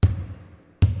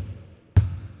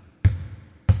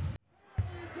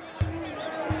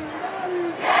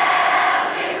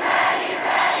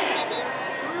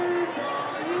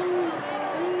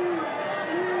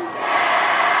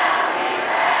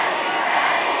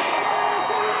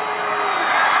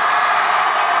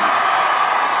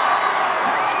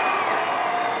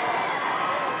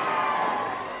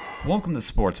Welcome to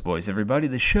Sports Boys, everybody,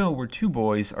 the show where two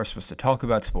boys are supposed to talk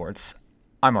about sports.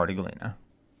 I'm Artie Galena.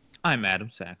 I'm Adam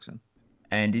Saxon.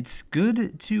 And it's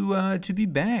good to be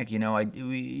back. It's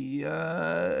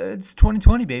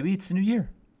 2020, baby. It's a new year.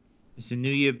 It's a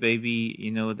new year, baby.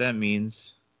 You know what that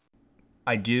means.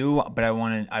 I do, but I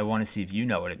want to see if you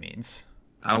know what it means.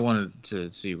 I wanted to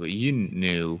see what you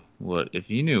knew. If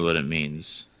you knew what it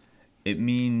means? It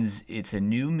means it's a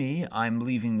new me. I'm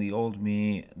leaving the old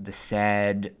me, the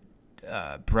sad,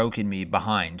 broken me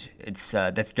behind. It's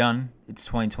that's done. It's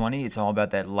 2020. It's all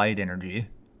about that light energy.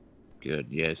 Good.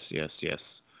 Yes.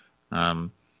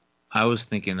 I was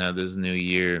thinking that this new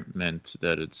year meant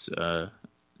that it's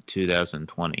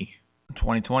 2020.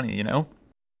 2020,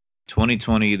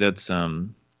 2020. That's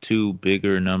two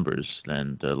bigger numbers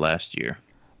than the last year.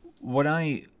 What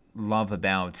I love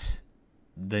about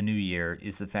the new year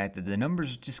is the fact that the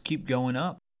numbers just keep going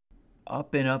up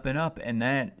and up and up, and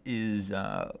that is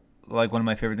like one of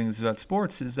my favorite things about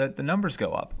sports is that the numbers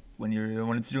go up when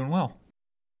it's doing well.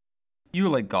 You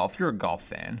like golf. You're a golf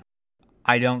fan.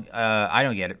 I don't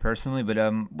get it personally, but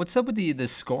what's up with the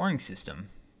scoring system?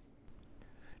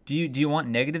 Do you want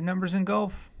negative numbers in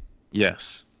golf?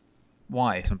 Yes.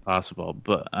 Why? It's impossible.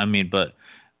 But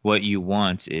what you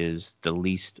want is the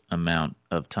least amount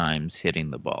of times hitting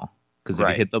the ball. Because if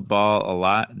you hit the ball a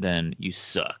lot, then you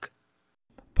suck.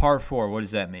 Par 4, what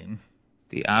does that mean?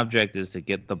 The object is to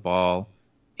get the ball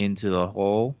into the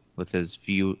hole with as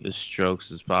few strokes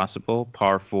as possible.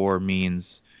 Par 4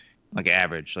 means like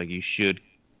average. Like you should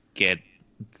get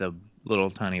the little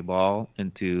tiny ball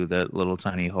into that little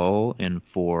tiny hole in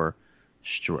 4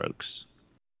 strokes.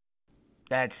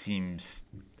 That seems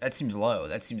low.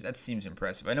 That seems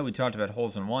impressive. I know we talked about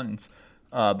holes in ones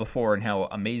before and how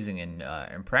amazing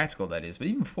and practical that is, but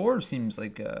even 4 seems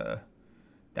like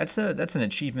that's an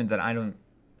achievement that I don't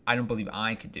believe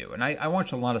I could do. And I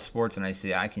watch a lot of sports and I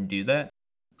say I can do that.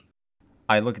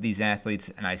 I look at these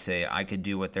athletes and I say I could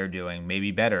do what they're doing,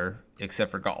 maybe better,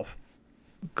 except for golf.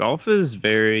 Golf is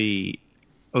very...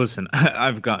 Listen,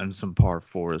 I've gotten some par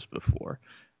 4s before.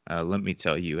 Let me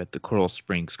tell you, at the Coral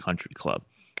Springs Country Club.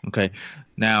 Okay,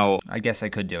 now... I guess I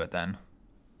could do it then.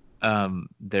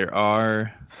 There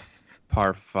are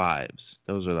par 5s.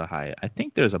 Those are the highest. I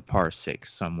think there's a par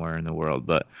 6 somewhere in the world,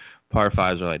 but par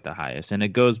 5s are like the highest. And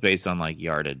it goes based on like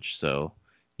yardage. So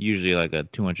usually like a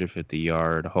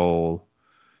 250-yard hole.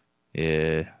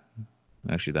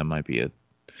 Actually, that might be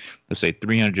let's say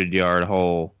 300-yard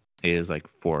hole is a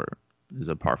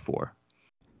par 4.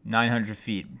 900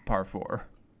 feet, par 4.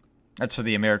 That's for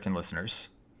the American listeners.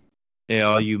 Hey,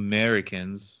 all you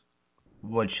Americans.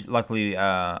 Which, luckily,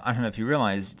 I don't know if you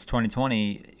realize, it's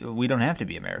 2020. We don't have to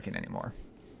be American anymore.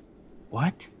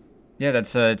 What? Yeah,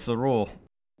 it's the rule.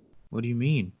 What do you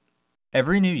mean?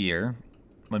 Every new year,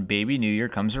 when baby New Year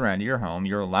comes around to your home,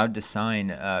 you're allowed to sign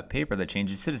a paper that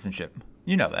changes citizenship.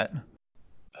 You know that.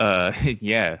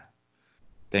 Yeah.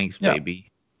 Thanks,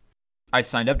 baby. I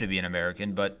signed up to be an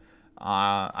American, but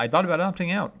I thought about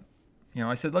opting out.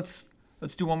 I said, let's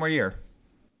do one more year.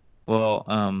 Well,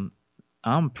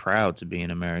 I'm proud to be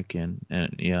an American,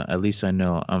 and at least I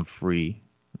know I'm free,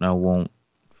 and I won't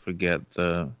forget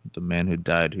the man who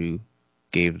died who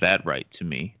gave that right to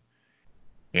me.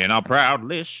 And I'll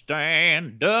proudly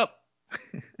stand up.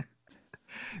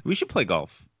 We should play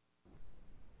golf.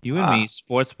 You and me,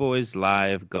 Sports Boys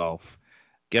Live Golf.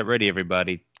 Get ready,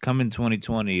 everybody. Come in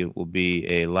 2020, it will be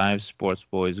a live Sports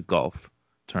Boys Golf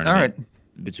tournament. All right.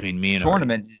 Between me and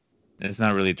tournament. It's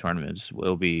not really a tournament.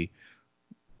 It'll be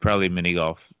probably mini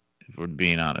golf, if we're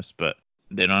being honest, but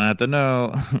they don't have to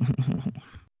know.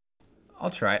 I'll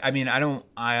try. I mean, I don't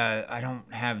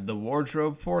have the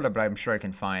wardrobe for it, but I'm sure I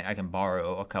can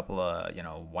borrow a couple of,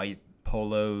 white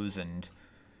polos and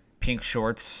pink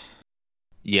shorts.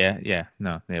 Yeah,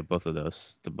 both of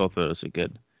those. Both of those are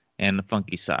good. And the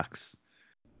funky socks.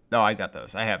 No, I got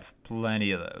those. I have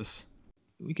plenty of those.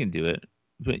 We can do it.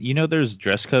 But there's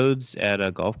dress codes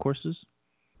at golf courses?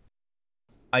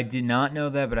 I did not know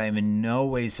that, but I am in no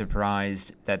way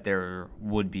surprised that there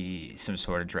would be some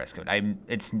sort of dress code.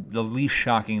 It's the least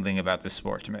shocking thing about this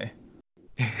sport to me.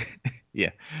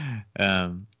 Yeah.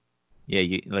 They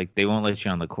won't let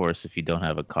you on the course if you don't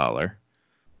have a collar.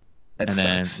 That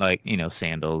sucks. Then,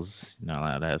 sandals. You're not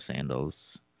allowed to have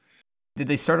sandals. Did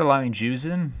they start allowing Jews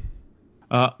in?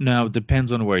 No, it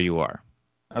depends on where you are.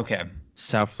 Okay.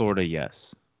 South Florida,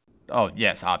 yes. Oh,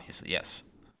 yes, obviously, yes.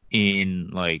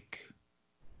 In,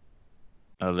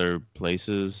 other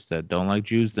places that don't like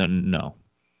Jews, then no.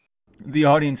 The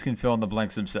audience can fill in the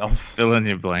blanks themselves. Fill in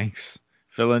your blanks.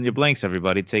 Fill in your blanks,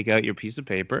 everybody. Take out your piece of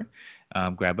paper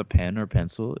Grab a pen or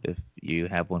pencil if you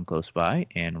have one close by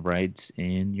and write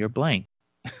in your blank.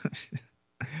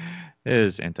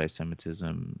 There's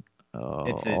anti-Semitism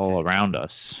It's all around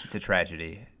us. it's a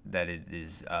tragedy that it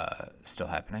is still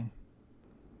happening.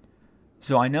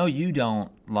 So I know you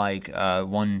don't like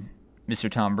one Mr.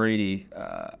 Tom Brady.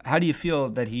 How do you feel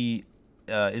that he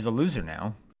is a loser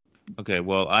now? Okay,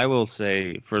 well, I will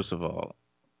say first of all,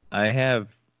 I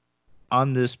have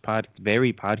on this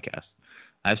very podcast,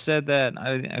 I've said that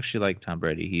I actually like Tom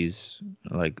Brady. He's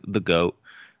like the GOAT.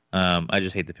 I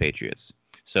just hate the Patriots.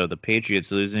 So the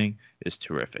Patriots losing is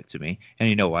terrific to me. And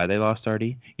you know why they lost,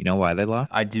 Artie? You know why they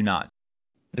lost? I do not.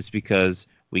 It's because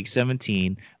week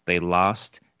 17 they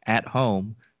lost at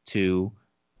home to,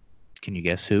 can you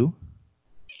guess who?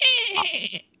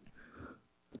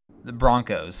 The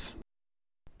Broncos.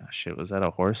 Oh, shit, was that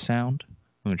a horse sound?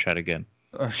 Let me try it again.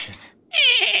 Oh shit!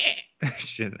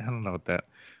 Shit, I don't know what that.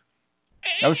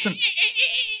 That was some.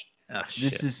 Oh, shit.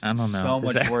 This is I don't know. so Is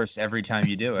much that- worse every time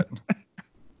you do it.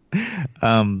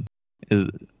 Is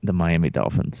the Miami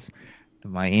Dolphins. The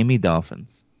Miami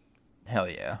Dolphins. Hell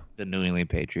yeah! The New England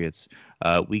Patriots.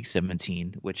 Week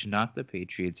 17, which knocked the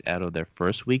Patriots out of their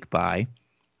first week bye.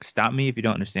 Stop me if you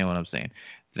don't understand what I'm saying.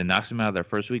 They knocks them out of their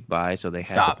first week bye, so they had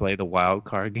to Stop. play the wild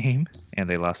card game, and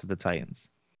they lost to the Titans.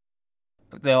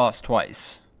 They lost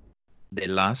twice. They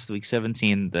lost week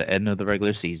 17, the end of the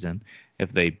regular season.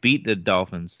 If they beat the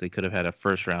Dolphins, they could have had a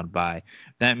first round bye.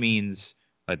 That means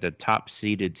like the top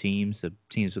seeded teams, the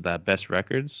teams with the best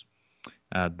records,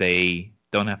 they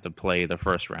don't have to play the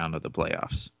first round of the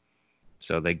playoffs.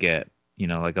 So they get,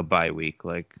 like a bye week.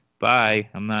 Like, bye,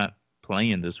 I'm not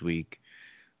playing this week.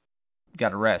 Got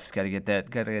to rest. Got to get that.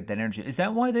 Got to get that energy. Is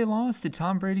that why they lost? Did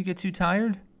Tom Brady get too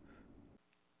tired?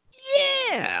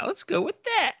 Yeah, let's go with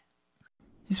that.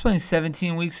 He's playing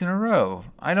 17 weeks in a row.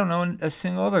 I don't know a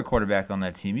single other quarterback on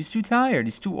that team. He's too tired.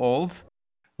 He's too old.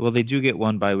 Well, they do get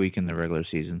one bye week in the regular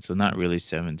season, so not really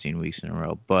 17 weeks in a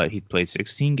row. But he played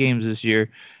 16 games this year,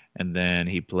 and then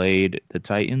he played the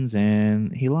Titans,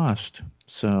 and he lost.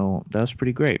 So that was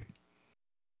pretty great.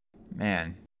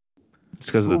 Man. It's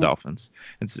because of the Who- Dolphins.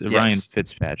 It's Yes. Ryan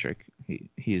Fitzpatrick.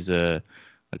 He's a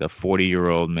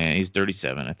 40-year-old man. He's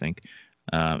 37, I think,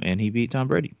 and he beat Tom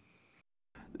Brady.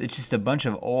 It's just a bunch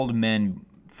of old men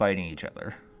fighting each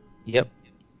other. Yep.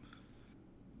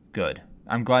 Good.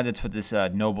 I'm glad that's what this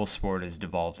noble sport has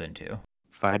devolved into.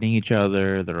 Fighting each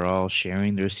other. They're all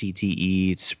sharing their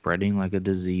CTE. It's spreading like a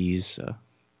disease. So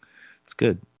it's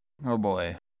good. Oh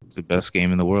boy. It's the best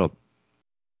game in the world.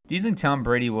 Do you think Tom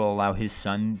Brady will allow his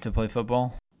son to play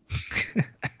football?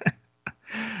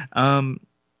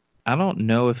 I don't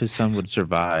know if his son would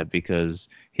survive because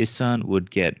his son would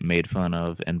get made fun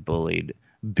of and bullied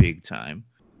big time.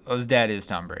 Oh, his dad is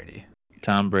Tom Brady.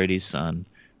 Tom Brady's son,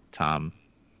 Tom,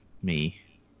 me.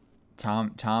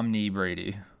 Tom Nee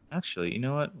Brady. Actually, you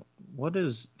know what? What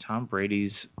is Tom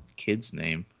Brady's kid's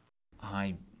name?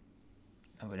 I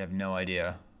would have no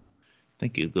idea.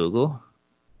 Thank you, Google.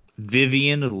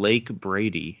 Vivian Lake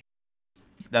Brady.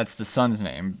 That's the son's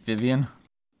name. Vivian?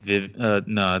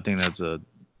 No, I think that's a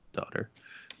daughter.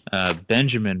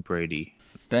 Benjamin Brady.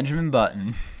 Benjamin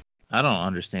Button. I don't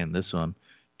understand this one.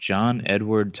 John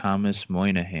Edward Thomas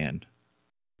Moynihan.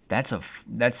 That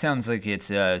sounds like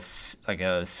it's like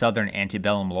a Southern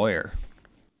antebellum lawyer.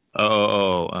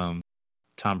 Tom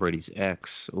Brady's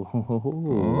ex.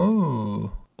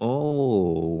 Oh.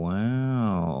 Oh,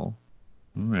 wow.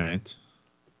 All right.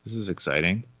 This is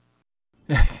exciting.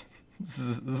 this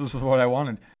is what I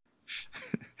wanted.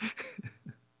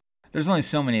 There's only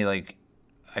so many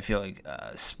I feel like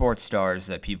sports stars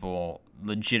that people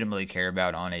legitimately care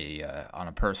about on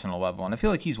a personal level, and I feel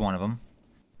like he's one of them.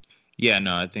 Yeah,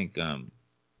 no, I think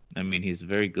he's a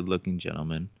very good-looking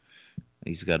gentleman.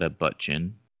 He's got a butt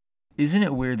chin. Isn't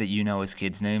it weird that you know his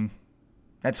kid's name?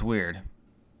 That's weird.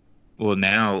 Well,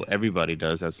 now everybody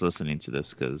does that's listening to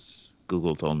this because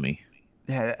Google told me.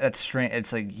 Yeah, that's strange.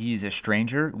 It's like he's a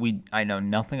stranger. I know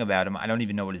nothing about him. I don't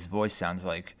even know what his voice sounds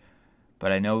like,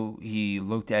 but I know he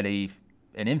looked at an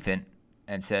infant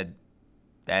and said,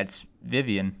 "That's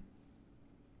Vivian."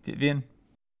 Vivian?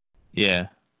 Yeah.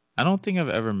 I don't think I've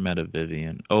ever met a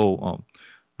Vivian. Wasn't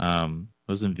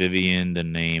Vivian the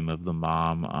name of the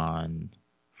mom on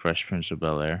Fresh Prince of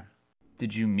Bel-Air?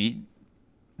 Did you meet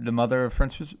the mother of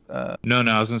Francis? No,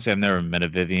 I was going to say I've never met a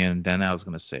Vivian. Then I was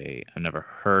going to say I've never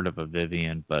heard of a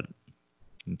Vivian, but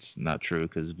it's not true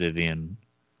because Vivian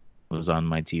was on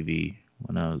my TV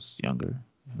when I was younger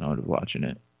and I was watching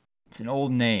it. It's an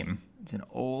old name. It's an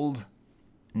old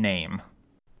name.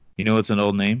 You know what's an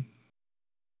old name?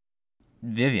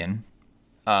 Vivian.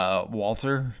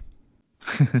 Walter.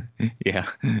 Yeah.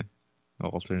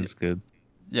 Walter's good.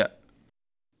 Yeah.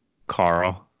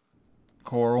 Carl.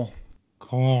 Coral.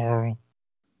 Carl.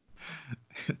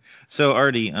 So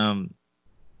Artie,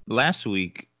 last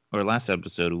week or last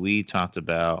episode, we talked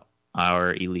about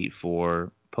our Elite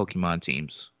Four Pokemon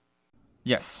teams,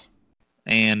 Yes.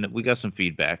 and we got some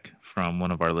feedback from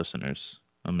one of our listeners,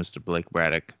 Mr. Blake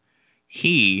Braddock.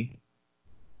 He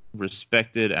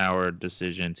respected our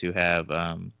decision to have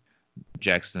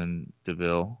Jackson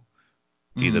DeVille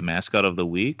be the mascot of the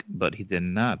week, but he did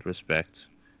not respect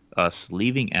us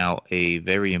leaving out a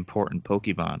very important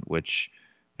Pokemon, which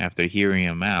after hearing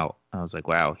him out, I was like,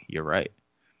 wow, you're right.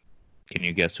 Can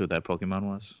you guess who that Pokemon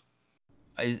was?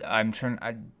 I'm trying.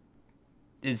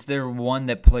 Is there one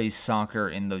that plays soccer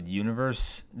in the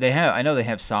universe? They have. I know they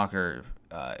have soccer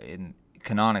in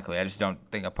canonically. I just don't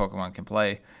think a Pokemon can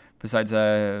play. Besides,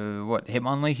 what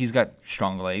Hitmonlee? He's got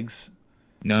strong legs.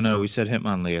 No, we said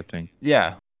Hitmonlee, I think.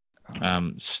 Yeah.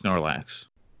 Snorlax.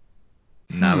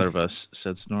 Neither of us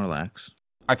said Snorlax.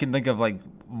 I can think of like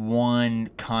one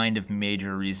kind of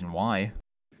major reason why.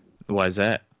 Why is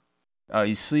that?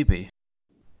 He's sleepy.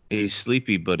 He's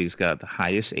sleepy, but he's got the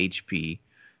highest HP.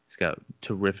 He's got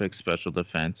terrific special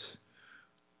defense.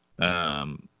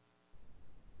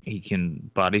 He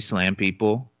can body slam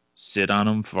people, sit on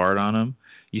them, fart on them.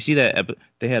 You see that?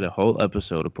 They had a whole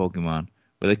episode of Pokemon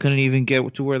where they couldn't even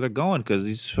get to where they're going because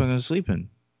he's fucking sleeping.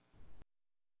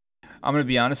 I'm gonna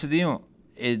be honest with you.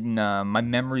 In my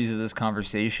memories of this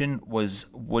conversation was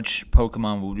which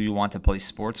Pokemon would we want to play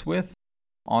sports with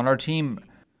on our team?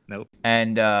 Nope.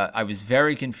 And I was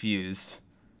very confused.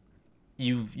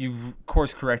 You've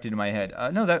course corrected in my head.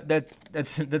 No,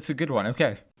 that's a good one.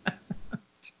 Okay.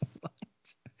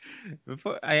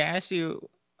 Before I asked you,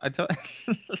 I told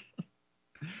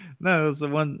no, it was the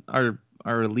one our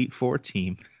Elite Four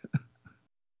team.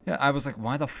 Yeah, I was like,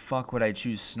 why the fuck would I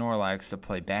choose Snorlax to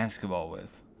play basketball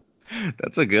with?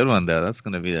 That's a good one though. That's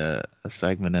gonna be a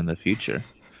segment in the future.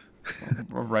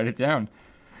 We'll write it down.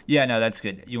 Yeah, no, that's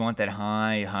good. You want that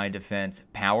high defense,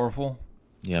 powerful,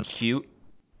 Yep. cute.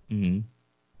 Mm-hmm.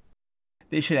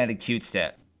 They should add a cute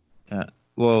stat.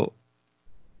 Well,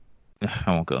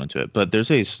 I won't go into it, but there's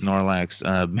a Snorlax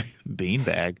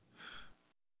beanbag.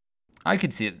 I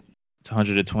could see it. It's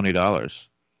 $120.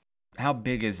 How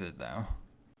big is it though?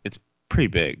 It's pretty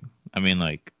big. I mean,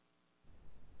 like,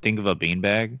 think of a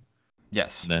beanbag,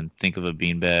 Yes. then think of a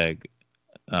beanbag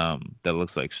that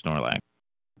looks like Snorlax.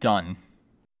 Done.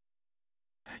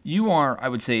 You are, I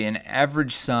would say, an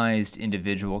average-sized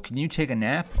individual. Can you take a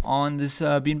nap on this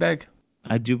beanbag?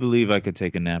 I do believe I could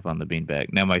take a nap on the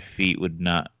beanbag. Now my feet would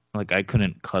not, like, I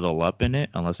couldn't cuddle up in it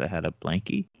unless I had a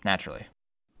blankie. Naturally.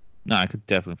 No, I could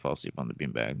definitely fall asleep on the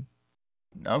beanbag.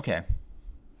 Okay.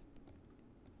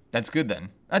 That's good then.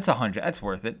 That's 100. That's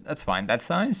worth it. That's fine. That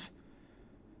size?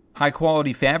 High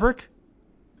quality fabric?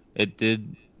 It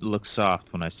did look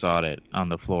soft when I saw it on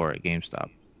the floor at GameStop.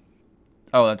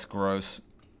 Oh, that's gross.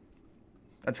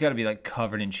 That's got to be like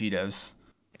covered in Cheetos.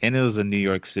 And it was a New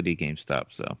York City GameStop,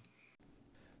 so.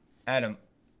 Adam,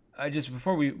 I just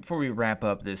before we wrap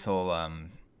up this whole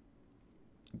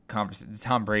conversation, the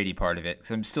Tom Brady part of it,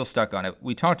 because I'm still stuck on it.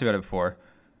 We talked about it before.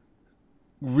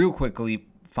 Real quickly,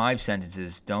 5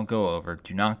 sentences. Don't go over.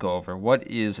 Do not go over. What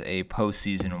is a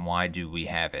postseason and why do we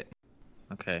have it?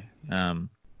 Okay.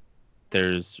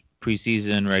 There's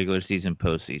preseason, regular season,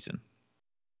 postseason.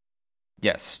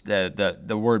 Yes,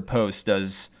 the word post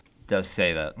does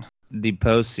say that. The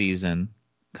postseason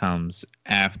comes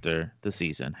after the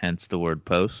season, hence the word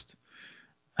post.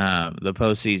 The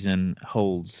postseason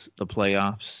holds the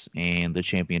playoffs and the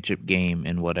championship game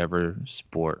in whatever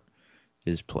sport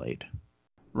is played.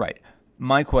 Right.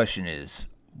 My question is,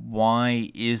 why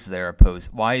is there a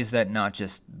post? Why is that not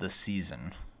just the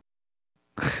season?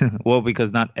 Well,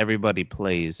 because not everybody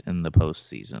plays in the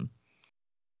postseason.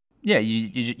 Yeah,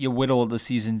 you whittle the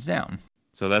seasons down.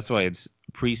 So that's why it's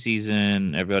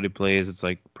preseason, everybody plays, it's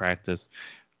like practice.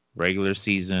 Regular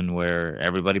season where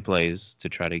everybody plays to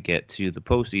try to get to the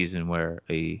postseason where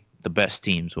the best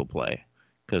teams will play.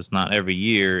 Because not every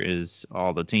year is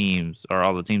all the teams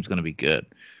going to be good.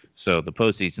 So the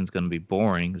postseason is going to be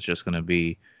boring. It's just going to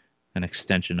be an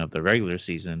extension of the regular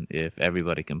season if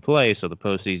everybody can play. So the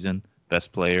postseason,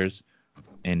 best players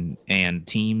and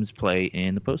teams play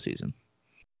in the postseason.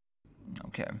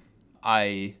 Okay.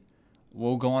 I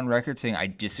will go on record saying I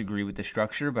disagree with the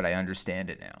structure, but I understand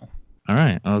it now. All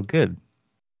right. Oh, good.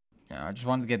 Yeah, I just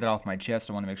wanted to get that off my chest.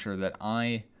 I want to make sure that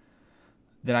I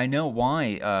know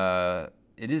why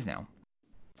it is now.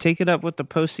 Take it up with the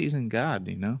postseason god,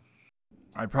 you know?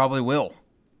 I probably will.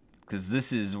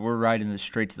 Because we're riding this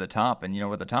straight to the top, and you know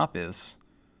what the top is?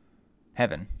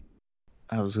 Heaven.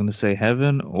 I was gonna say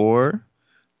heaven or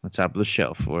the top of the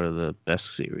shelf where the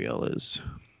best cereal is.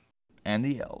 And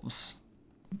the elves.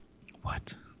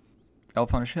 What?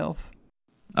 Elf on a Shelf.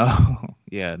 Oh,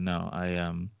 yeah, no,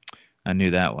 I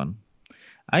knew that one.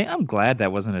 I'm glad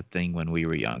that wasn't a thing when we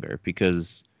were younger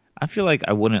because I feel like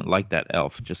I wouldn't like that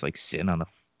elf just like sitting on the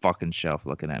fucking shelf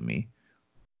looking at me.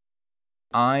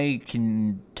 I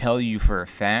can tell you for a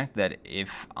fact that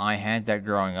if I had that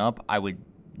growing up, I would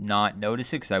not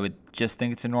notice it because I would just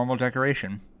think it's a normal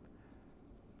decoration.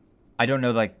 I don't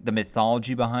know like the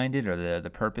mythology behind it or the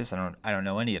purpose. I don't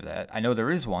know any of that. I know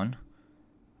there is one.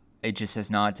 It just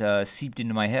has not seeped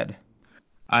into my head.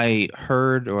 I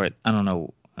heard, or I don't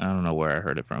know where I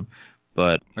heard it from,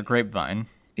 but The grapevine.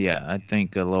 yeah, I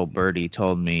think a little birdie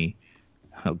told me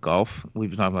how golf. We've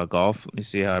been talking about golf. You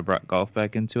see how I brought golf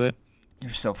back into it?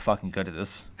 You're so fucking good at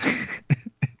this.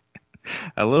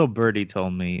 A little birdie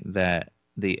told me that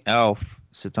the elf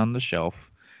sits on the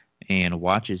shelf and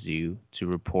watches you to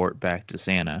report back to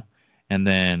Santa, and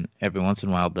then every once in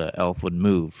a while the elf would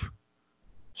move,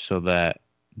 so that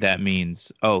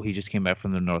means oh he just came back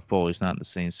from the North Pole. He's not in the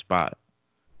same spot.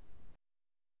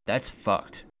 That's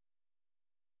fucked.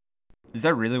 Is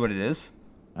that really what it is?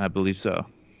 I believe so.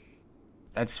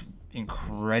 That's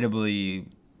incredibly.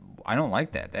 I don't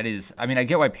like that. That is. I mean, I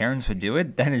get why parents would do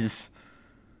it. That is.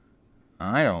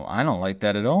 I don't like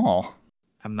that at all.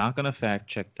 I'm not gonna fact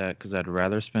check that because I'd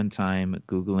rather spend time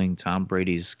googling Tom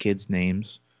Brady's kids'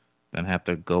 names than have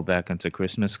to go back into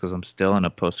Christmas because I'm still in a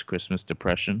post-Christmas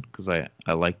depression because I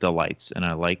like the lights and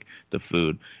I like the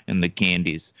food and the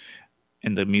candies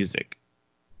and the music.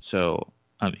 So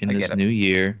in I this get it. new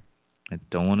year, I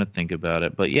don't want to think about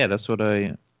it. But yeah, that's what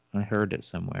I heard it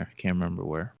somewhere. I can't remember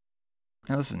where.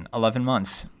 Now listen, 11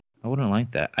 months. I wouldn't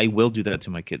like that. I will do that to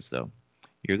my kids though.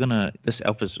 This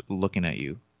elf is looking at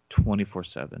you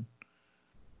 24/7.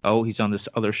 Oh, he's on this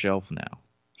other shelf now.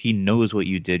 He knows what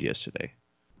you did yesterday.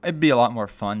 It'd be a lot more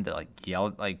fun to like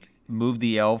yell, like move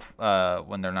the elf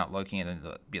when they're not looking, and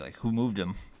then be like, "Who moved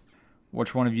him?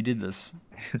 Which one of you did this?"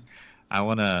 I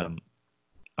wanna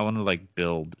I wanna like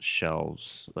build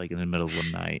shelves like in the middle of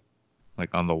the night,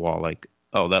 like on the wall. Like,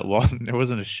 oh, that wall there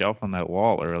wasn't a shelf on that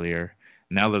wall earlier.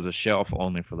 Now there's a shelf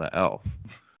only for the elf.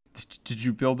 Did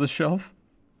you build this shelf?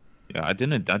 Yeah, I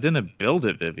didn't build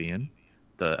it, Vivian.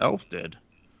 The elf did.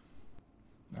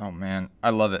 Oh man,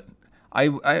 I love it.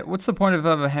 What's the point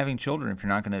of having children if you're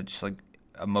not gonna just like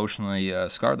emotionally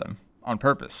scar them on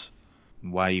purpose?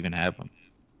 Why even have them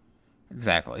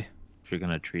Exactly. if you're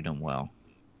gonna treat them well?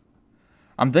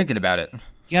 I'm thinking about it.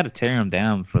 You got to tear them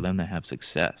down for them to have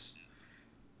success.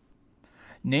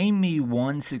 Name me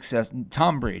one success.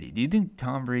 Tom Brady. Do you think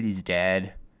Tom Brady's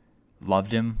dad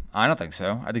loved him? I don't think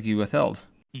so. I think he withheld.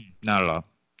 Not at all.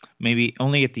 Maybe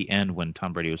only at the end when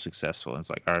Tom Brady was successful. It's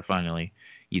like, all right, finally,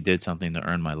 you did something to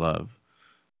earn my love.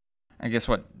 And guess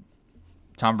what?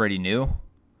 Tom Brady knew,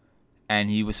 and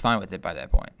he was fine with it by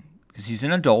that point because he's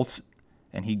an adult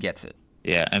and he gets it.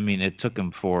 Yeah, I mean, it took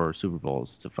him 4 Super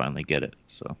Bowls to finally get it.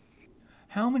 So,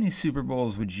 How many Super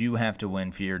Bowls would you have to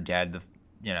win for your dad to,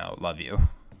 love you?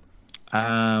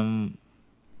 um,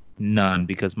 none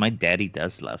because my daddy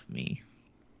does love me.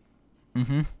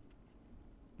 Mm-hmm.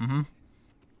 Mm-hmm.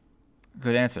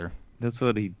 Good answer. That's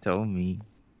what he told me.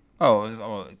 Well,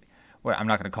 I'm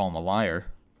not gonna call him a liar.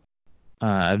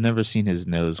 I've never seen his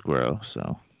nose grow,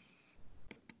 so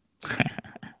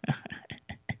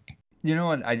You know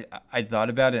what? I thought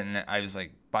about it and I was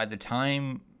like, by the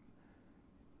time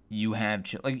you have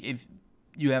like if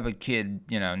you have a kid,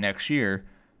 next year,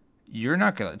 you're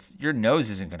not gonna your nose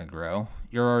isn't gonna grow.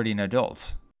 You're already an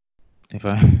adult. if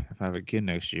I have a kid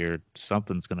next year,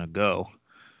 something's gonna go.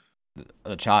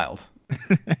 A child.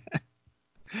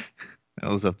 That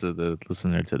was up to the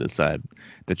listener to decide.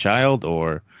 The child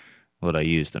or what I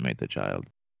use to make the child.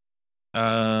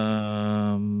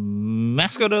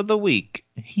 Mascot of the week.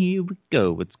 Here we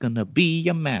go. It's gonna be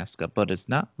a mascot, but it's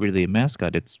not really a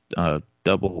mascot. It's a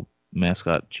double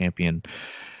mascot champion.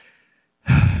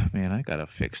 Man, I gotta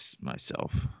fix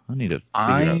myself. I need to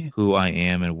figure out who I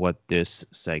am and what this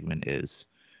segment is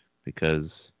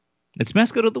because it's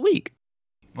mascot of the week.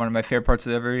 One of my favorite parts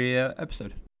of every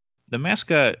episode. The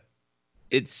mascot,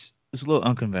 it's a little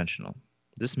unconventional.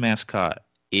 This mascot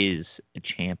is a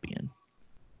champion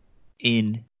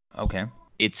in Okay.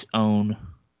 its own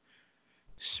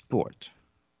sport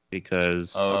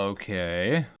because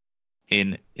Okay.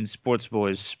 in sports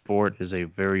boys, sport is a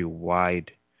very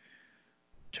wide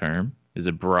term, is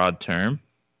a broad term,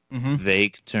 Mm-hmm.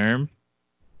 vague term.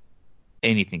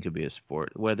 Anything could be a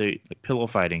sport. Whether like pillow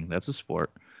fighting, that's a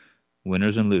sport.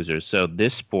 Winners and losers. So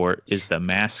this sport is the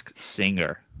Masked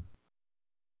Singer.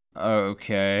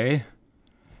 Okay.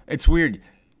 It's weird.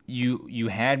 You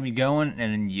had me going and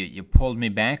then you pulled me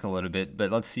back a little bit,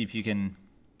 but let's see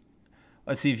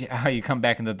how you come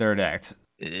back in the third act.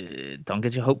 Don't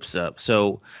get your hopes up.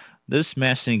 So, this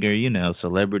Masked Singer,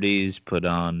 celebrities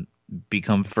become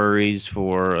furries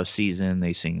for a season.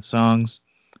 They sing songs.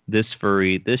 This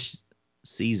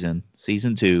season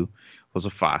two, was a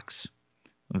fox,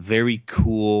 a very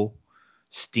cool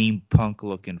steampunk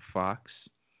looking fox,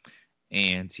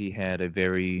 and he had a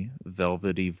very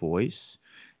velvety voice.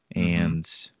 Mm-hmm. And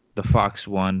the fox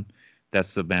won.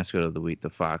 That's the mascot of the week. The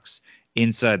fox.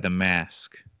 Inside the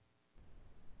mask,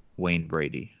 Wayne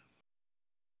Brady.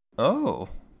 Oh.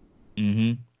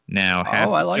 Now, Oh, half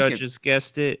I the like it. judges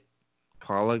guessed it.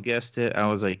 Paula guessed it. I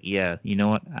was like, yeah, you know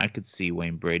what? I could see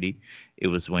Wayne Brady. It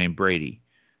was Wayne Brady.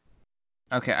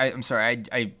 Okay, I'm sorry.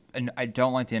 I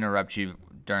don't like to interrupt you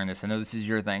during this. I know this is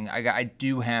your thing. I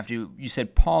do have to. You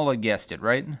said Paula guessed it,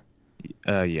 right?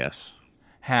 Yes,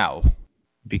 How?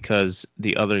 because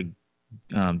the other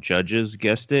judges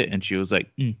guessed it, and she was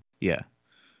like, yeah.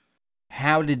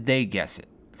 How did they guess it?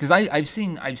 Because I've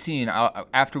seen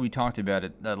after we talked about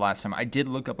it the last time, I did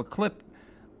look up a clip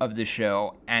of the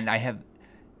show, and I have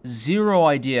zero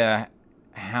idea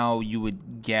how you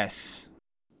would guess.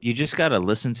 You just gotta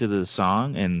listen to the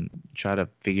song and try to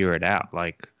figure it out.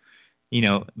 Like,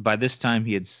 by this time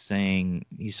he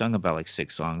sung about like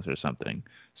 6 songs or something.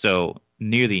 So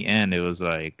near the end, it was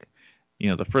like,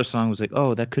 the first song was like,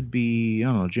 oh, that could be, I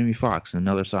don't know, Jimmy Fox. And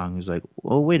another song was like,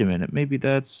 oh, wait a minute, maybe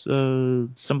that's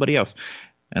somebody else.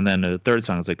 And then the third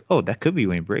song is like, oh, that could be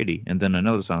Wayne Brady. And then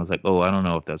another song is like, oh, I don't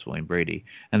know if that's Wayne Brady.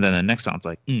 And then the next song's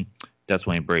like, that's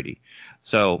Wayne Brady.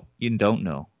 So you don't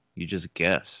know, you just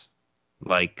guess.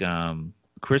 Like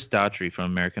Chris Daughtry from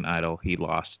American Idol, he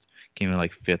lost, came in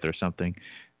like fifth or something.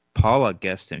 Paula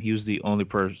guessed him. He was the only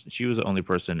person. She was the only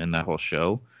person in that whole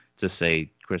show to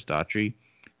say Chris Daughtry.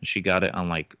 She got it on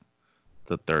like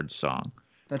the third song.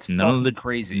 That's None of fucking the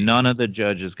crazy. none of the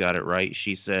judges got it right.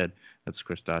 She said that's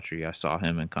Chris Daughtry. I saw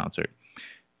him in concert.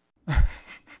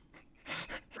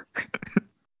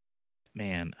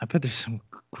 Man, I bet there's some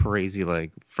crazy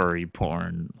like furry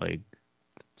porn like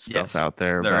stuff Yes, out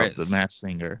there there about the is. Masked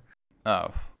Singer. Oh.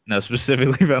 No,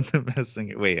 specifically about the Masked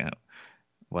Singer. Wait,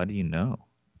 why do you know?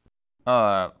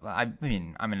 I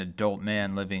mean, I'm an adult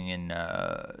man living in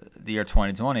the year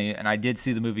 2020, and I did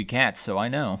see the movie Cats, so I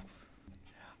know.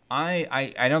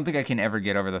 I don't think I can ever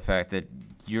get over the fact that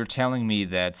you're telling me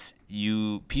that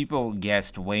you people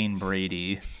guessed Wayne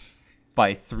Brady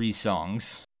by 3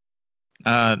 songs.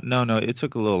 No, it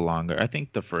took a little longer. I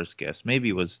think the first guess maybe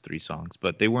it was 3 songs,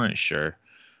 but they weren't sure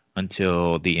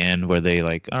until the end where they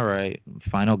like, all right,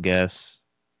 final guess.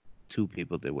 2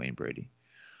 people did Wayne Brady.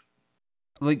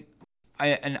 Like,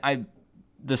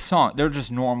 the song, they're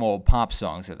just normal pop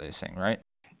songs that they sing, right?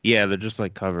 Yeah, they're just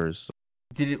like covers.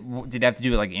 Did it have to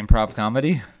do with like improv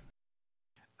comedy?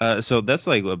 So that's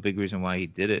like a big reason why he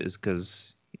did it is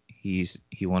because he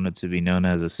wanted to be known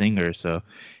as a singer. So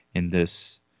in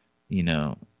this, you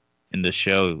know, in the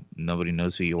show, nobody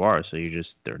knows who you are. So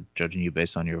they're judging you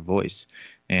based on your voice.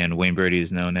 And Wayne Brady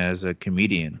is known as a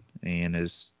comedian and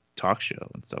his talk show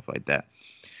and stuff like that.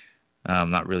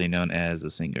 Not really known as a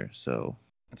singer. So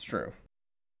That's true.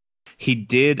 he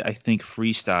did, I think,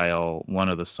 freestyle one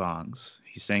of the songs.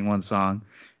 He sang one song,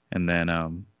 and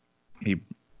then he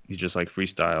he just like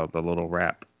freestyled a little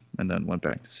rap, and then went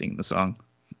back to sing the song.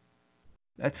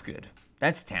 That's good.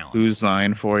 That's talent. Who's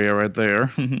line for you right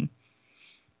there?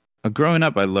 Growing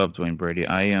up, I loved Wayne Brady.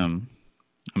 I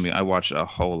mean, I watched a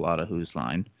whole lot of Who's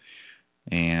Line,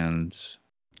 and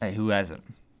Hey, who hasn't?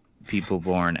 people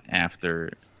born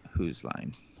after Who's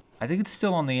Line. I think it's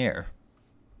still on the air.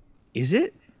 Is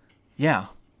it Yeah.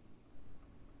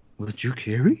 with Drew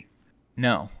Carey?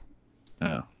 No.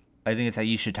 Oh, I think it's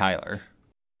Aisha Tyler,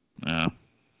 oh.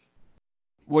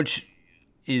 which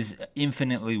is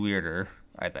infinitely weirder,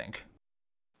 I think.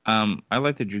 I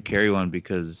like the Drew Carey one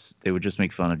because they would just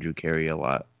make fun of Drew Carey a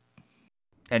lot.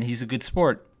 And he's a good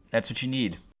sport. That's what you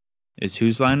need. Is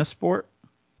Who's Line a sport?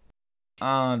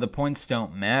 The points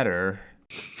don't matter,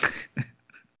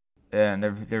 and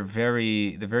they're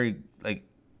very like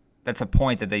that's a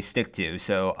point that they stick to.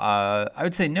 So I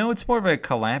would say no. It's more of a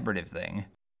collaborative thing.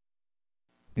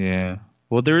 Yeah.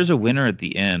 Well, there is a winner at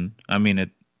the end. I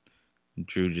mean,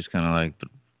 Drew just kind of like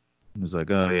was like,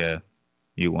 "Oh yeah,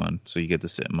 you won, so you get to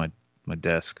sit at my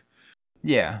desk."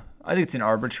 Yeah, I think it's an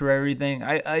arbitrary thing.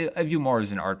 I view more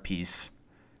as an art piece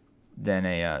than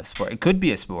a sport. It could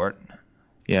be a sport.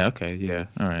 Yeah. Okay. Yeah.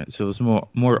 All right. So it's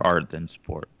more art than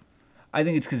sport. I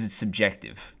think it's because it's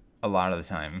subjective a lot of the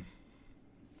time.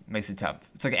 Makes it tough.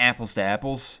 It's like apples to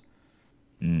apples.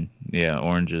 Yeah,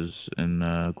 oranges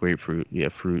and grapefruit. Yeah,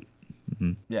 fruit.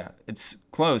 Hmm. Yeah, it's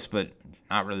close, but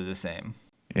not really the same.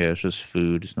 Yeah, it's just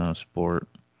food. It's not a sport.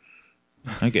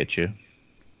 I get you.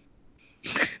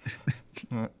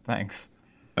 Thanks.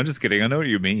 I'm just kidding. I know what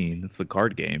you mean. It's a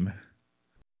card game.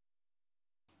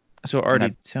 So, And Artie,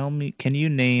 I've tell me, can you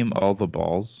name all the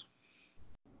balls?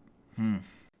 hmm,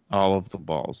 All of the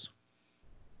balls.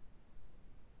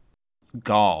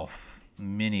 golf,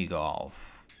 mini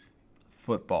golf,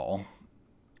 football,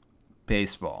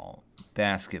 baseball,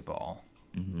 basketball,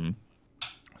 Hmm.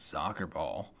 soccer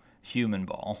ball, human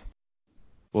ball.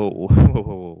 Whoa, whoa, whoa,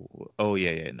 whoa, whoa. Oh,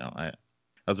 yeah, yeah. No, I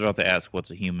was about to ask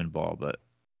what's a human ball, but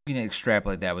You can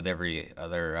extrapolate that with every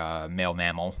other male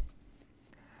mammal.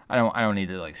 I don't need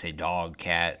to like say dog,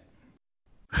 cat.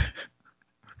 oh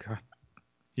God,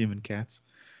 human cats.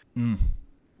 Mm.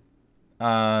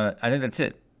 I think that's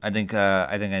it. I think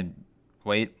I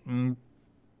wait.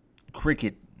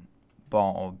 Cricket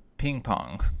ball, ping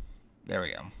pong. There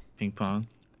we go. Ping pong.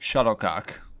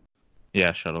 Shuttlecock.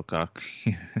 Yeah, shuttlecock.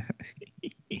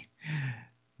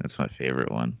 That's my favorite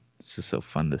one. This is so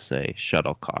fun to say.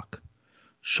 Shuttlecock.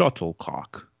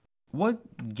 Shuttlecock. What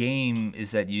game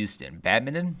is that used in?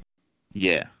 Badminton?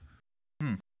 Yeah.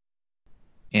 Hmm.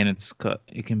 And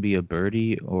it can be a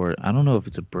birdie or I don't know if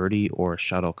it's a birdie or a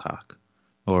shuttlecock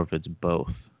or if it's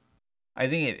both. I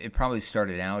think it probably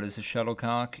started out as a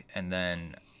shuttlecock, and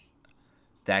then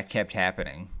that kept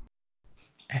happening,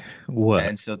 What?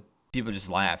 and so people just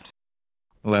laughed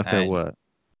Left at at what?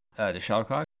 the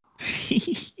shuttlecock.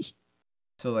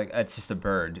 So like it's just a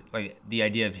bird. Like the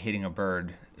idea of hitting a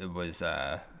bird, it was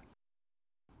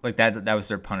like that was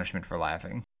their punishment for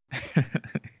laughing.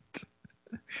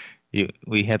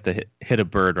 We had to hit a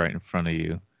bird right in front of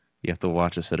you. You have to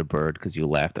watch us hit a bird because you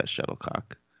laughed at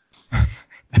shuttlecock.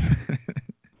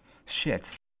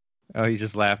 Shit. Oh, you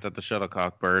just laughed at the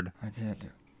shuttlecock bird. I did.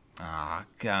 Ah,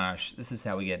 gosh, this is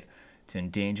how we get to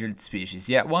endangered species.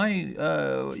 Yeah, why?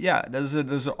 Yeah, those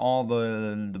are all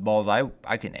the balls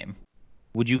I can name.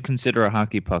 Would you consider a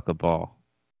hockey puck a ball?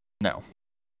 No.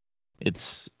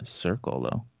 It's a circle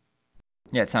though.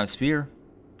 Yeah, it's not a spear.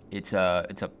 It's a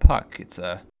puck.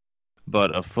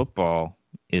 But a football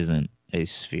isn't a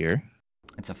sphere.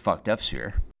 It's a fucked up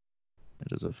sphere.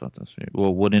 It is a photosphere.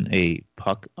 Well, wouldn't a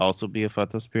puck also be a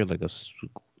photosphere, like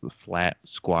a flat,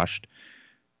 squashed?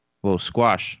 Well,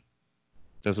 squash.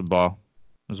 There's a ball.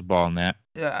 There's a ball in that.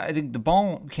 I think the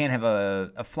ball can't have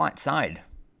a flat side.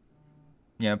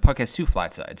 Yeah, a puck has two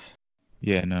flat sides.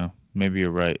 Yeah, no, maybe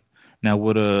you're right. Now,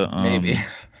 would a Maybe.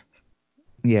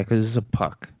 yeah, because it's a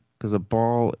puck. Because a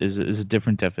ball is a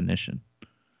different definition.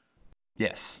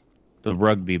 Yes, The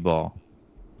rugby ball,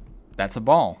 that's a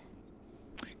ball.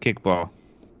 kickball,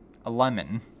 A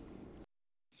lemon.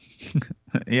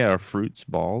 yeah, or fruits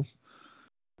balls.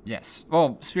 Yes.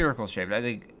 Well, spherical shaped.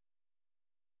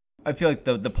 I feel like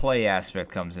the play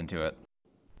aspect comes into it.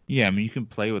 Yeah, I mean you can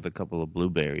play with a couple of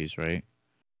blueberries, right?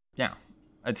 Yeah.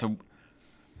 It's a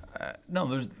no.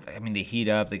 There's. I mean, they heat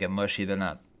up. They get mushy. They're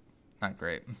not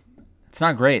great. It's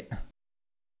not great.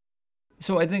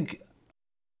 So I think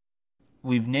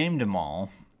we've named them all,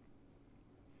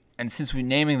 and since we're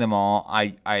naming them all,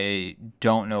 I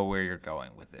don't know where you're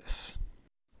going with this.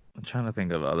 I'm trying to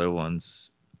think of other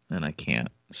ones, and I can't.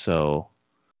 So,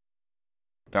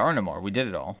 There are no more. We did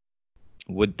it all.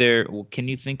 can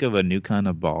you think of a new kind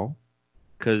of ball?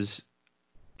 Because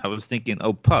I was thinking,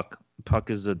 oh, puck. Puck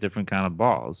is a different kind of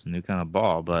ball. It's a new kind of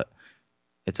ball, but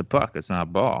it's a puck. It's not a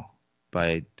ball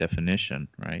by definition,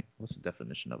 right? What's the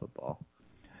definition of a ball?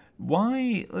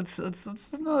 Why? Let's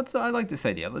no. I like this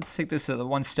idea. Let's take this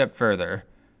one step further.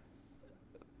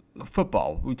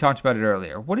 Football. We talked about it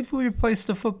earlier. What if we replaced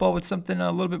the football with something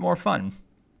a little bit more fun?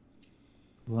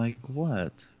 Like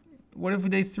what? What if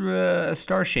they threw a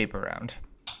star shape around?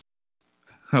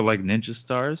 Like ninja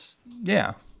stars?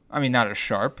 Yeah. I mean, not as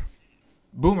sharp.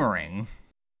 Boomerang.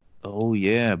 Oh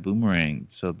yeah, boomerang.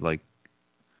 So like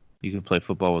you can play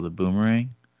football with a boomerang?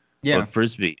 Yeah. But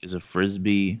frisbee, is a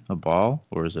frisbee a ball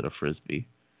or is it a frisbee?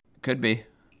 Could be.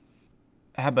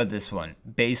 How about this one?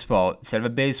 Baseball. Instead of a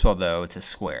baseball, though, it's a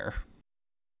square.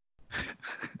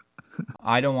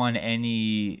 I don't want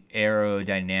any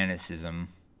aerodynamicism.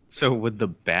 So would the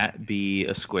bat be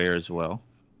a square as well?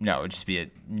 No, it'd just be a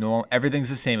normal. Everything's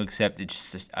the same except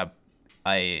it's just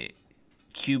a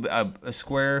cube, a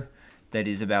square that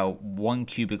is about 1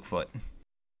 cubic foot.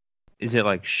 Is it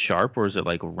like sharp or is it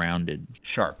like rounded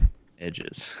Sharp.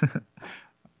 edges?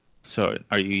 So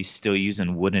are you still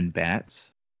using wooden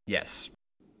bats? Yes.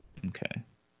 Okay.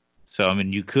 So I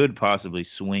mean you could possibly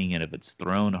swing it if it's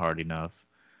thrown hard enough.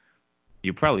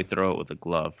 You probably throw it with a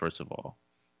glove first of all.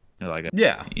 like a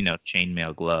Yeah.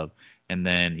 chainmail glove, and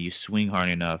then you swing hard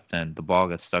enough, then the ball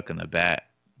gets stuck in the bat.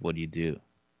 What do?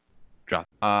 Drop,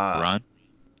 Uh, run.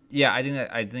 yeah,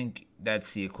 I think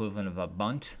that's the equivalent of a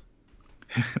bunt.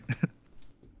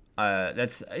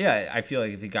 That's yeah. I feel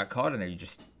like if you got caught in there, you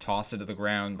just toss it to the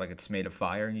ground like it's made of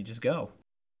fire, and you just go.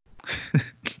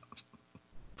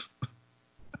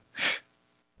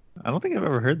 I don't think I've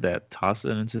ever heard that. Toss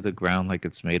it into the ground like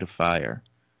it's made of fire.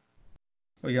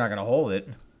 Well, you're not gonna hold it.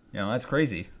 That's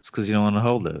crazy. It's because you don't want to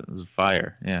hold it. It's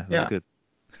fire. Yeah, that's Yeah.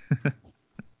 good.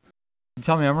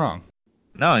 Tell me I'm wrong.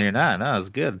 No, you're not. No, it's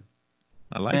good.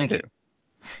 I liked Thank it.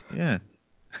 you.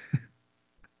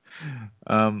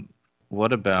 Yeah.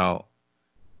 What about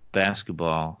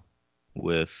basketball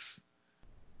with?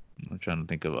 I'm trying to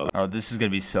think of Oh, this is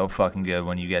gonna be so fucking good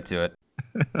when you get to it.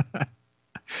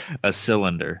 a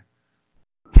cylinder.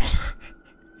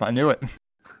 I knew it.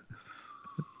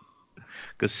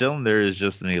 Because cylinder is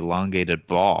just an elongated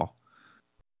ball.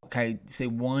 Okay, say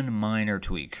one minor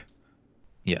tweak.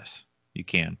 Yes, you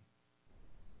can.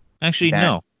 Actually, That-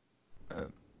 no.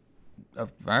 All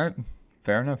right,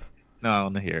 fair enough. No, I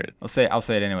want to hear it. I'll say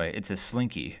it anyway. It's a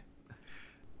slinky.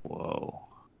 Whoa.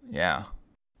 Yeah.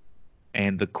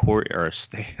 And the court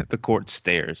the court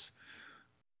stairs.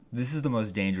 This is the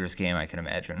most dangerous game I can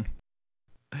imagine.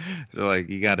 So like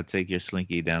you got to take your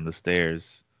slinky down the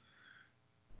stairs.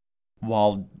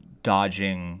 While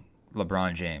dodging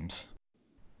LeBron James.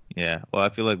 Yeah. Well, I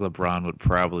feel like LeBron would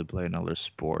probably play another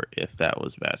sport if that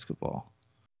was basketball.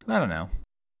 I don't know.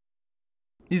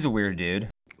 He's a weird dude.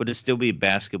 Would it still be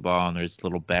basketball and there's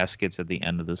little baskets at the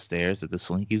end of the stairs that the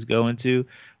slinkies go into,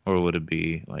 or would it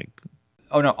be like?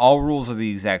 Oh no, all rules are the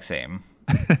exact same.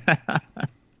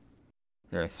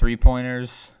 There are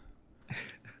 3-pointers,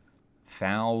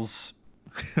 fouls.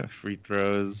 Free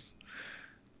throws,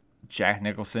 Jack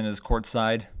Nicholson is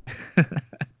courtside.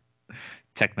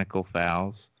 technical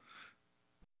fouls?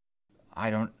 I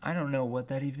don't know what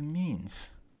that even means.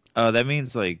 Oh, that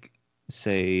means like,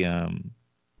 say,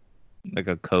 like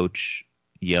a coach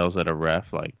yells at a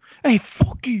ref like, "Hey,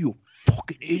 fuck you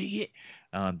fucking idiot!"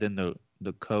 Then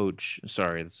the coach,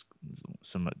 sorry, it's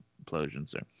some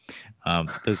implosions there.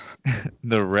 The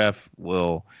the ref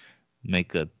will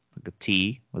make a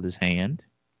T with his hand,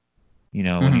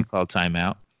 when you call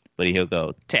timeout, but he'll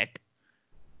go tech.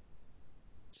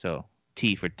 So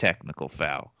T for technical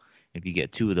foul. If you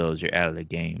get 2 of those, you're out of the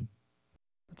game.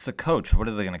 It's the coach. What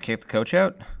are they going to kick the coach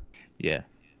out? Yeah.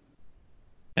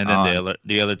 And then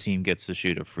the other team gets to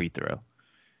shoot a free throw.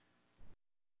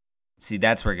 See,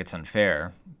 that's where it gets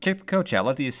unfair. Kick the coach out.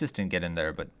 Let the assistant get in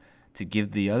there. But to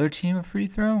give the other team a free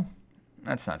throw?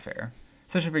 That's not fair.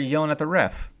 Especially if you're yelling at the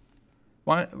ref.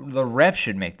 The ref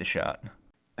should make the shot.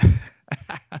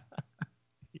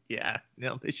 Yeah,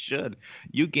 no, they should.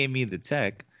 You gave me the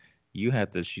tech. You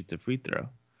have to shoot the free throw.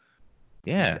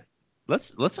 Yeah.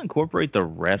 Let's incorporate the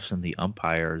refs and the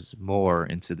umpires more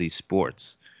into these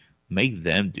sports. Make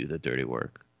them do the dirty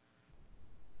work.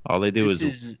 All they do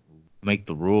is make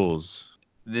the rules.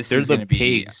 They're the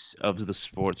pigs of the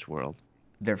sports world.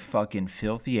 They're fucking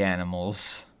filthy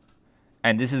animals.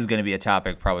 And this is going to be a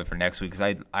topic probably for next week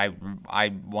because I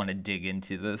want to dig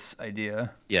into this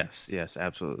idea. Yes,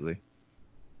 absolutely.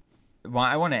 Well,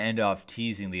 I want to end off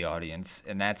teasing the audience,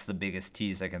 and that's the biggest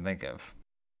tease I can think of.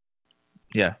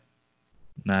 Yeah.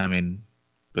 No, I mean,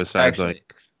 besides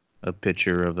like a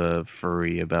picture of a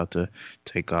furry about to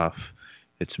take off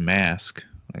its mask,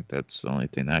 like that's the only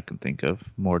thing I can think of.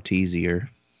 More teasier.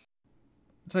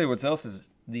 I'll tell you what else is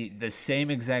the same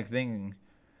exact thing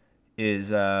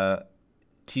is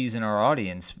teasing our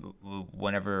audience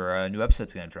whenever a new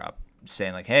episode's going to drop,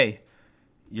 saying like, hey,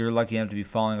 you're lucky enough to be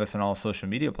following us on all social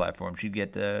media platforms. You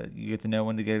get to know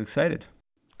when to get excited.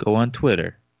 Go on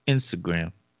Twitter,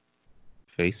 Instagram,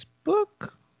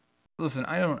 Facebook. Listen,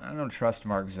 I don't trust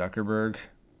Mark Zuckerberg.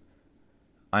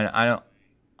 I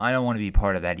don't want to be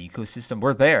part of that ecosystem.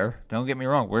 We're there. Don't get me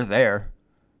wrong. We're there.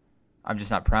 I'm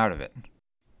just not proud of it.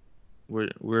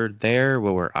 We're there,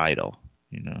 but we're idle.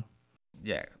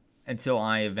 Yeah. Until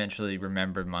I eventually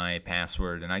remember my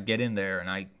password and I get in there and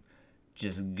I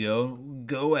just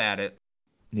go at it.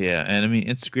 Yeah, and I mean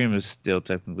Instagram is still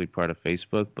technically part of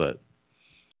Facebook, but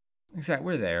exactly,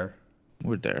 we're there.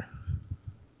 We're there.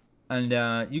 And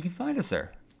you can find us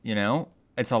there.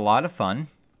 It's a lot of fun.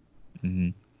 Mm-hmm.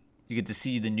 You get to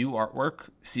see the new artwork,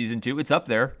 season 2. It's up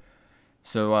there,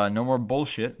 so no more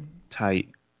bullshit. Tight.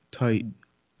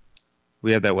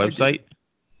 We have that website.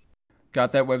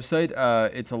 Got that website.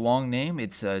 It's a long name.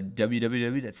 It's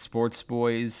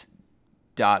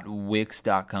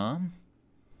www.sportsboys.wix.com.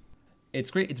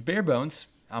 It's great. It's bare bones.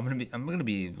 I'm gonna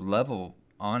be level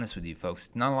honest with you folks.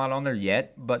 Not a lot on there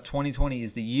yet, but 2020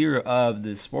 is the year of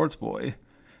the sports boy.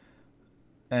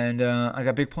 And I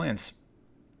got big plans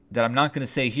that I'm not going to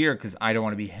say here because I don't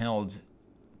want to be held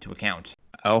to account.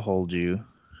 I'll hold you.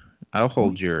 I'll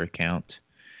hold your account.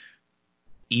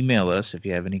 Email us if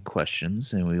you have any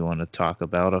questions and we want to talk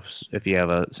about if you have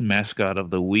a mascot of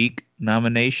the week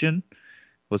nomination.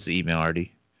 What's the email,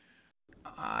 Artie?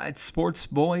 It's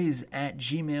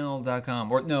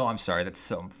sportsboys@gmail.com. Or no, I'm sorry, that's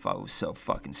so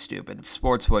fucking stupid. It's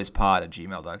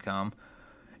sportsboyspod@gmail.com.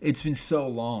 It's been so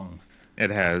long.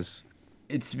 It has.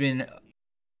 We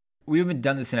haven't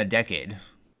done this in a decade.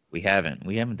 We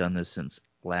haven't done this since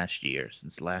last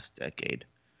decade.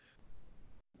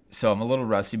 So I'm a little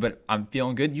rusty, but I'm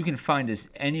feeling good. You can find us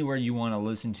anywhere you want to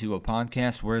listen to a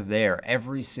podcast. We're there.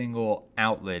 Every single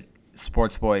outlet,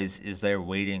 Sports Boys is there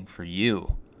waiting for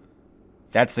you.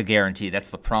 That's the guarantee.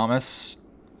 That's the promise.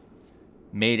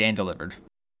 Made and delivered.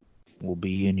 We'll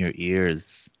be in your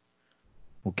ears.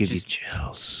 We'll give you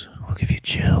chills. We'll give you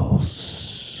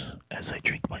chills as I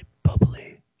drink my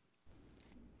bubbly.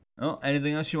 Oh,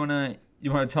 anything else you wanna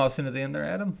toss in at the end there,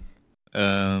 Adam?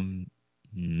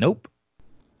 Nope.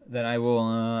 Then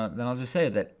I'll just say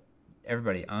that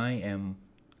everybody, I am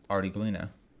Artie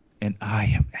Galena. And I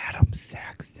am Adam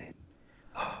Saxon.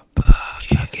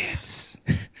 Buckets.